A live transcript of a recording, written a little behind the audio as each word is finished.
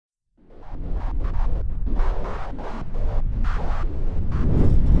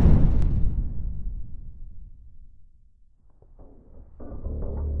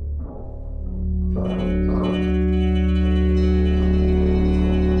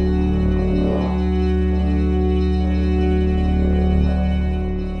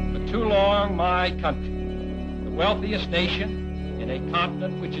country, the wealthiest nation in a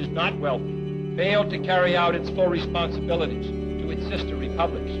continent which is not wealthy, failed to carry out its full responsibilities to its sister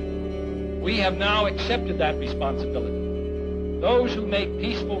republics. We have now accepted that responsibility. Those who make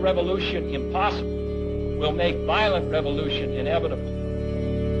peaceful revolution impossible will make violent revolution inevitable.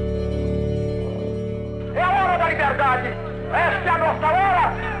 É a hora da liberdade. Esta é a nossa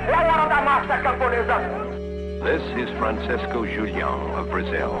hora. É a hora da massa camponesa. This is Francisco Julião of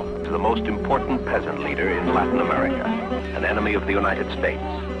Brazil, the most important peasant leader in Latin America, an enemy of the United States.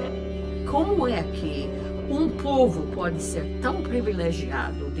 Como é que povo pode ser tão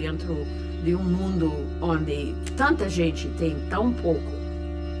privilegiado dentro de mundo onde tanta gente tem tão pouco?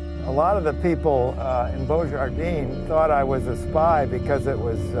 A lot of the people in Bojardin thought I was a spy because it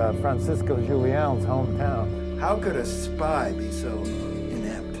was Francisco Julião's hometown. How could a spy be so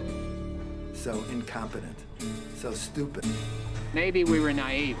inept, so incompetent, so stupid? Maybe we were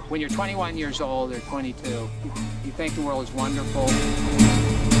naive. When you're 21 years old or 22, you think the world is wonderful.